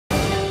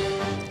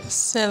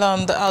Still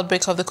on the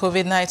outbreak of the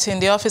COVID-19,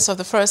 the office of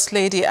the First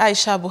Lady,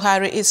 Aisha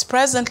Buhari, is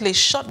presently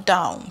shut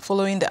down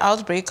following the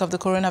outbreak of the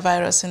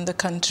coronavirus in the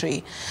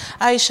country.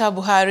 Aisha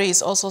Buhari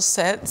is also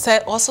said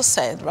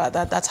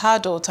that her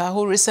daughter,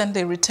 who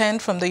recently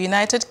returned from the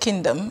United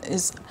Kingdom,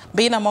 is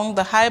being among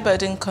the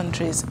high-burden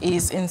countries,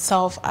 is in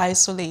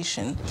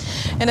self-isolation.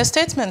 In a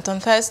statement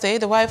on Thursday,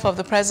 the wife of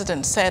the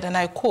president said, and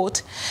I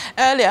quote,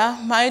 "Earlier,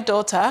 my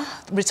daughter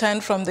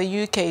returned from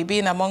the UK,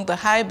 being among the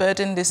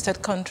high-burden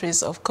listed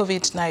countries of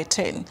COVID-19.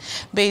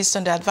 Based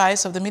on the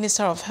advice of the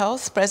Minister of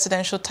Health,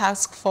 Presidential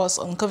Task Force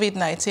on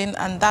COVID-19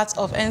 and that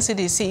of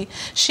NCDC,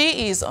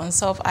 she is on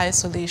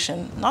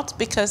self-isolation, not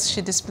because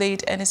she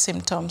displayed any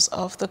symptoms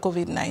of the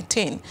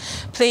COVID-19.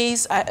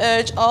 Please, I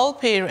urge all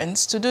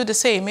parents to do the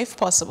same if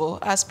possible,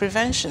 as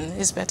prevention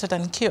is better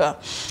than cure."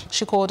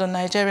 She called on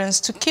Nigerians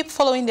to keep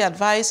following the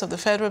advice of the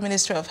Federal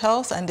Ministry of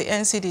Health and the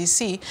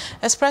NCDC,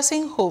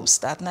 expressing hopes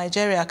that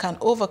Nigeria can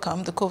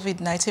overcome the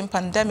COVID-19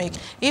 pandemic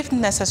if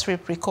necessary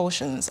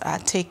precautions are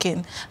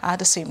taken at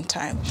the same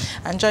time.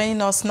 And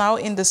joining us now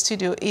in the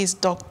studio is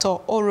Dr.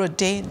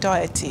 Orode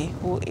Doherty,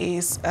 who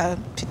is a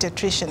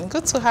pediatrician.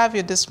 Good to have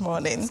you this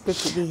morning. It's good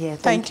to be here.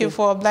 Thank you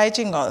for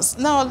obliging us.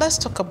 Now let's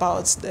talk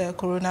about the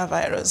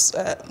coronavirus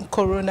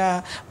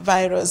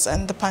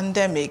and the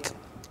pandemic.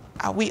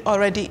 Are we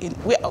already in,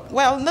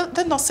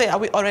 let's not say are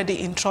we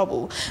already in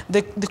trouble.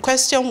 The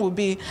question will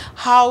be,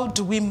 how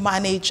do we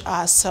manage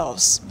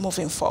ourselves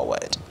moving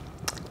forward?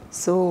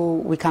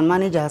 So we can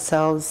manage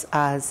ourselves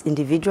as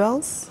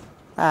individuals,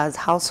 as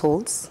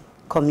households,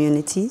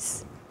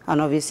 communities, and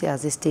obviously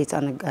as a state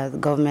and the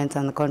government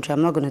and the country.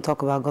 I'm not going to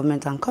talk about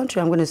government and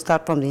country. I'm going to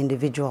start from the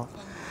individual.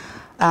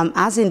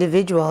 As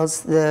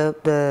individuals,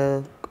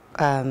 the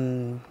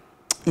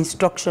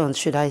instructions,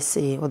 should I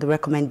say, or the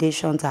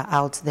recommendations are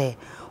out there.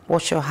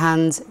 Wash your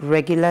hands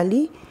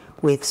regularly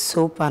with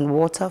soap and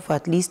water for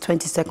at least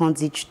 20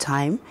 seconds each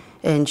time.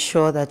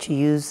 Ensure that you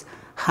use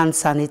hand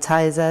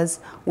sanitizers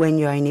when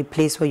you're in a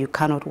place where you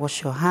cannot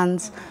wash your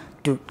hands.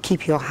 To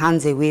keep your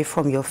hands away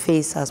from your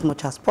face as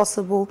much as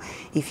possible.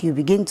 If you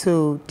begin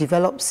to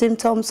develop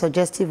symptoms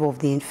suggestive of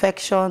the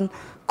infection,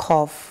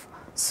 cough,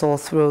 sore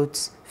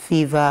throat,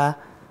 fever,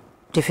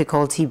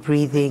 difficulty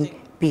breathing,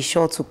 be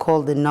sure to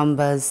call the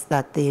numbers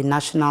that the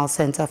National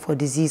Center for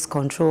Disease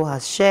Control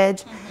has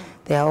shared.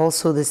 There are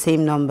also the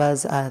same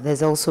numbers.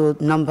 There's also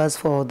numbers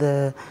for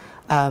the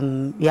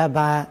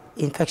Yaba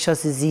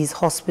Infectious Disease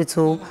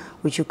Hospital,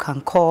 which you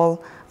can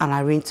call and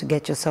arrange to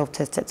get yourself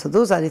tested. So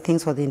those are the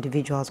things for the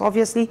individuals.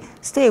 Obviously,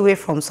 stay away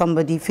from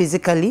somebody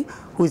physically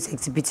who is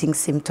exhibiting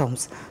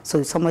symptoms. So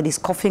if somebody is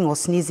coughing or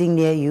sneezing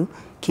near you,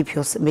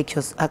 make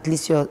at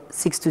least you're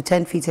 6 to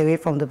 10 feet away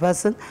from the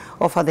person.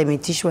 Offer them a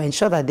tissue.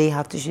 Ensure that they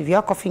have tissue. If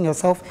you're coughing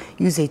yourself,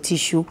 use a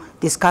tissue,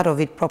 discard of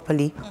it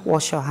properly,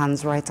 wash your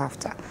hands right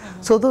after.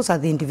 So those are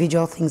the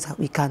individual things that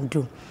we can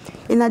do.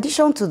 In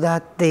addition to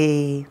that,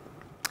 the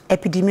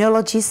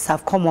epidemiologists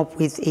have come up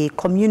with a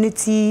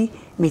community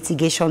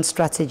mitigation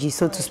strategy,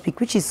 so to speak,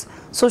 which is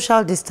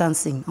social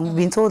distancing. And we've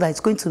been told that it's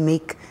going to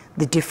make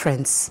the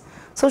difference.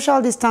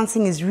 Social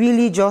distancing is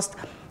really just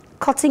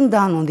cutting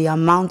down on the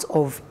amount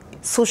of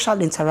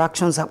social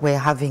interactions that we're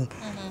having,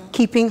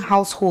 keeping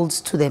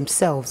households to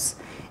themselves.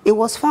 It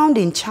was found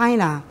in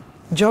China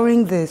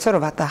during the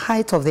at the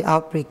height of the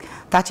outbreak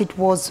that it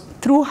was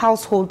through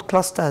household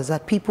clusters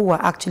that people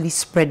were actually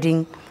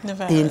spreading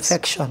the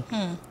infection.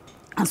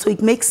 And so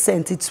it makes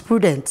sense, it's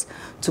prudent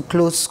to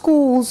close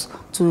schools,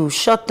 to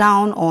shut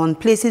down on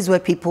places where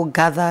people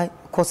gather.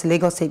 Of course, the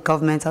Lagos State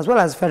government as well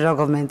as federal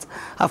government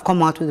have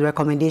come out with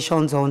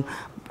recommendations on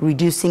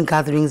reducing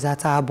gatherings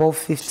that are above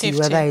 50,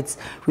 whether it's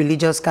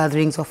religious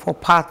gatherings or for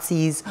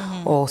parties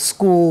or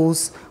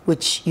schools,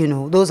 which, you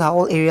know, those are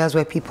all areas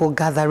where people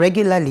gather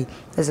regularly.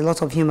 There's a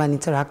lot of human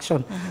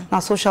interaction. Now,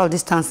 social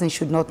distancing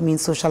should not mean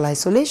social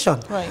isolation.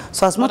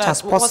 So as much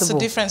as possible. What's the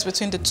difference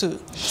between the two?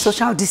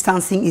 Social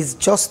distancing is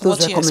just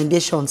those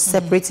recommendations,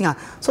 separating.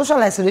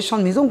 Social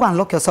isolation means don't go and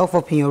lock yourself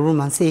up in your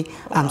room and say,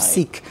 I'm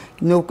sick,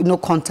 no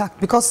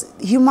contact. Because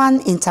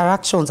human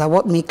interactions are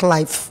what make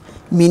life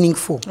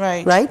meaningful,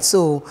 right?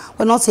 So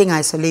we're not saying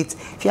isolate.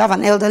 If you have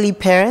an elderly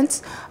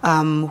parent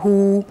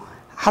who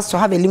has to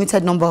have a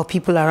limited number of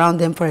people around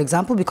them, for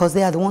example, because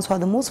they are the ones who are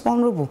the most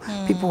vulnerable.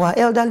 People who are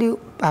elderly,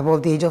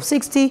 above the age of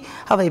 60,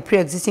 have a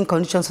pre-existing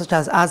condition such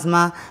as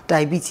asthma,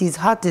 diabetes,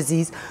 heart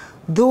disease.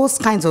 Those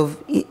kinds of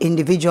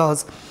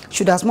individuals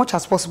should, as much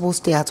as possible,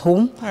 stay at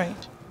home.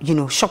 You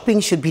know, shopping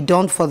should be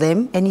done for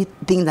them.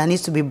 Anything that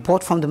needs to be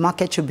bought from the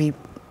market should be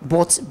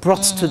brought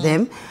to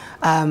them.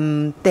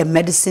 Their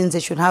medicines, they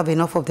should have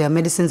enough of their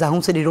medicines at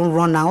home so they don't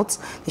run out.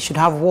 They should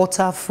have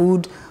water,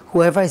 food,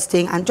 whoever is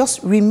staying, and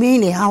just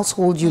remain a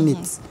household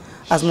unit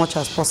as much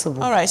as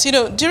possible. All right. You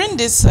know, during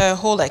this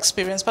whole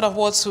experience, part of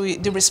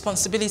the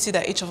responsibility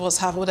that each of us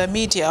have, whether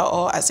media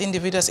or as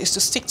individuals, is to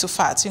stick to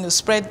facts, you know,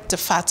 spread the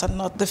facts and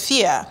not the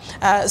fear.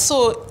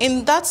 So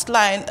in that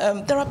line,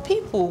 there are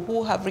people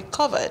who have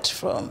recovered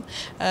from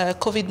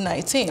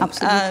COVID-19.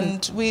 Absolutely.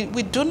 And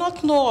we do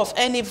not know of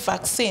any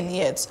vaccine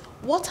yet.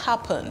 What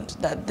happened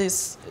that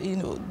this,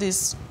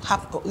 this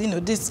happened,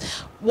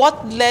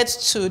 what led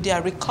to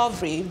their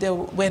recovery? There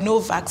were no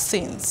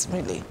vaccines,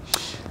 really.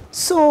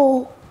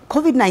 So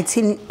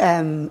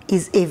COVID-19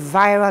 is a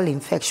viral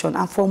infection,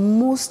 and for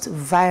most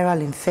viral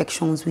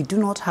infections, we do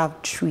not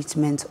have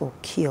treatment or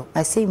cure.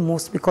 I say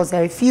most because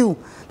there are a few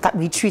that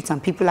we treat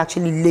and people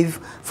actually live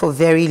for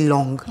very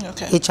long.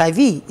 Okay.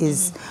 HIV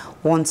is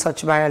one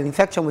such viral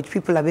infection, which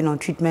people have been on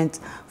treatment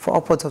for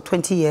upwards of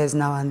 20 years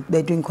now, and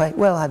they're doing quite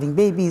well, having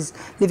babies,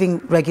 living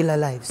regular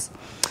lives.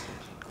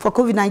 For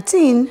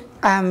COVID-19,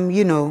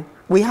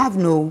 we have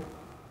no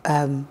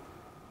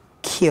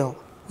cure.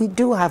 We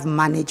do have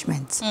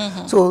management.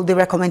 So the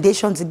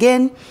recommendations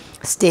again,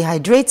 stay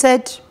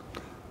hydrated,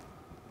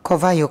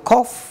 cover your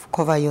cough,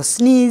 cover your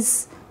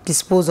sneeze,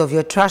 dispose of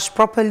your trash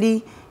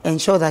properly,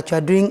 ensure that you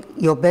are doing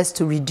your best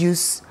to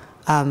reduce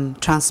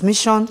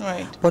transmission.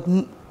 Right. But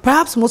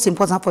perhaps most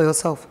important for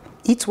yourself,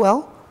 eat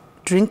well,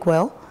 drink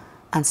well,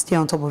 and stay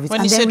on top of it.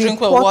 When and you say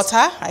drink well,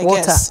 water, I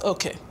guess.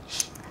 Okay.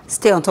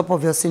 Stay on top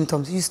of your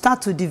symptoms. You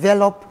start to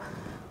develop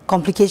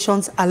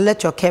complications,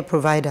 alert your care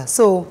provider.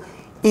 So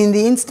in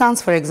the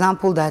instance, for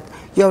example, that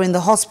you're in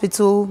the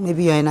hospital,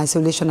 maybe you're in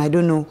isolation, I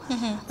don't know,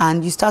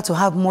 and you start to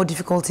have more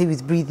difficulty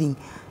with breathing,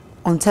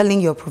 on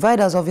telling your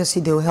providers,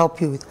 obviously, they will help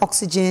you with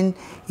oxygen,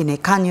 in a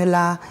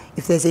cannula.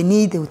 If there's a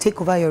need, they will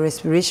take over your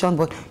respiration.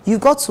 But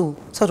you've got to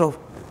sort of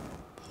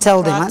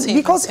tell them. And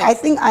because I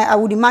think, I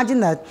would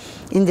imagine that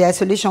in the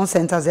isolation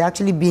centers, they're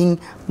actually being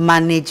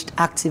managed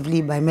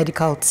actively by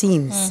medical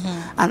teams.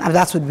 And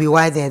that would be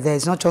why they're there.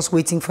 It's not just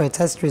waiting for a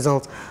test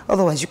result.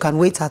 Otherwise, you can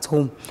wait at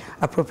home,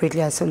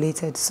 appropriately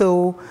isolated.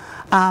 So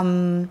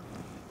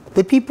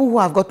the people who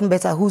have gotten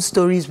better, whose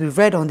stories we've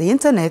read on the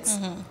internet,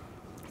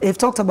 they've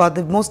talked about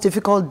the most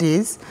difficult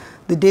days,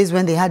 the days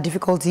when they had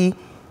difficulty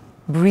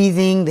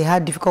breathing, they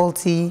had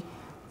difficulty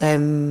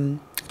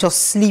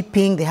just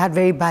sleeping, they had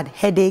very bad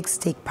headaches,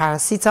 take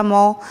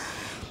paracetamol.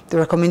 The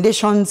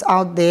recommendations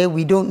out there,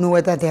 we don't know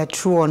whether they are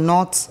true or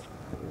not,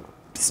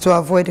 is to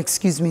avoid,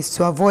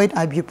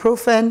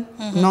 ibuprofen,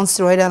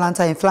 non-steroidal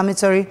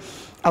anti-inflammatory.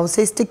 I would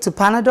say stick to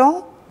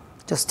Panadol,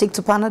 just stick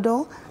to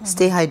Panadol,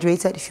 stay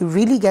hydrated. If you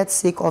really get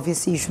sick,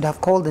 obviously you should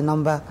have called the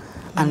number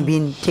and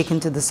been taken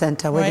to the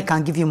center where they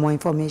can give you more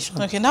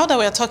information. Okay, now that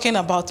we're talking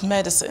about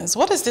medicines,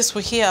 what is this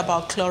we hear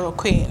about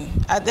chloroquine?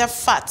 Are there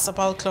facts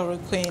about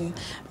chloroquine?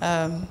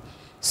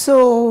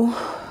 So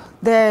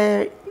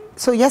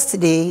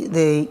yesterday,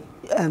 the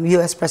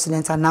U.S.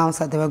 president announced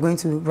that they were going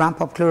to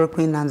ramp up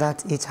chloroquine and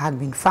that it had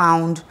been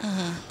found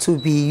to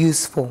be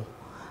useful.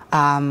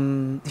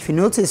 If you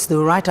notice,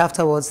 though, right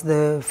afterwards,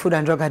 the Food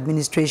and Drug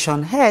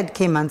Administration head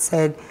came and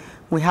said,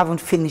 we haven't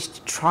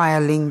finished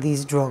trialing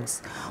these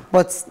drugs.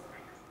 But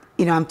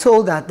I'm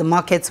told that the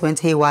markets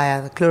went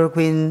haywire. The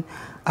chloroquine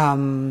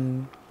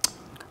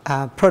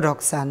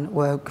products and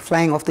were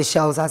flying off the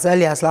shelves as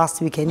early as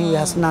last week anyway,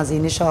 as soon as the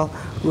initial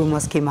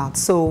rumors came out.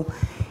 So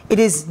it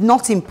is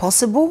not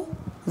impossible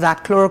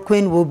that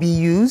chloroquine will be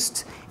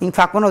used. In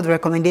fact, one of the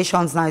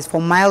recommendations now is for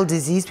mild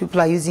disease.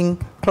 People are using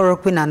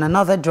chloroquine and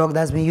another drug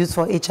that's been used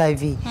for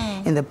HIV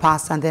in the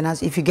past. And then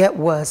if you get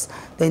worse,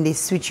 then they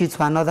switch you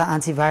to another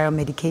antiviral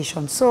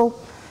medication. So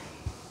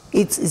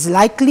it's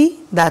likely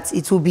that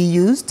it will be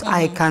used.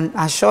 I can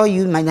assure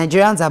you, my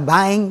Nigerians are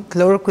buying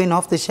chloroquine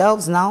off the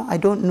shelves now. I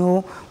don't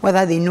know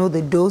whether they know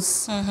the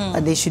dose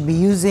that they should be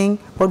using,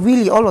 but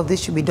really all of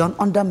this should be done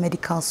under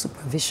medical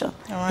supervision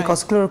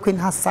because chloroquine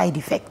has side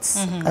effects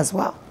as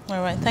well.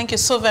 All right. Thank you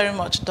so very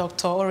much,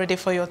 Dr. Orode,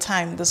 for your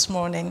time this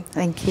morning.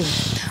 Thank you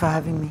for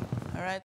having me.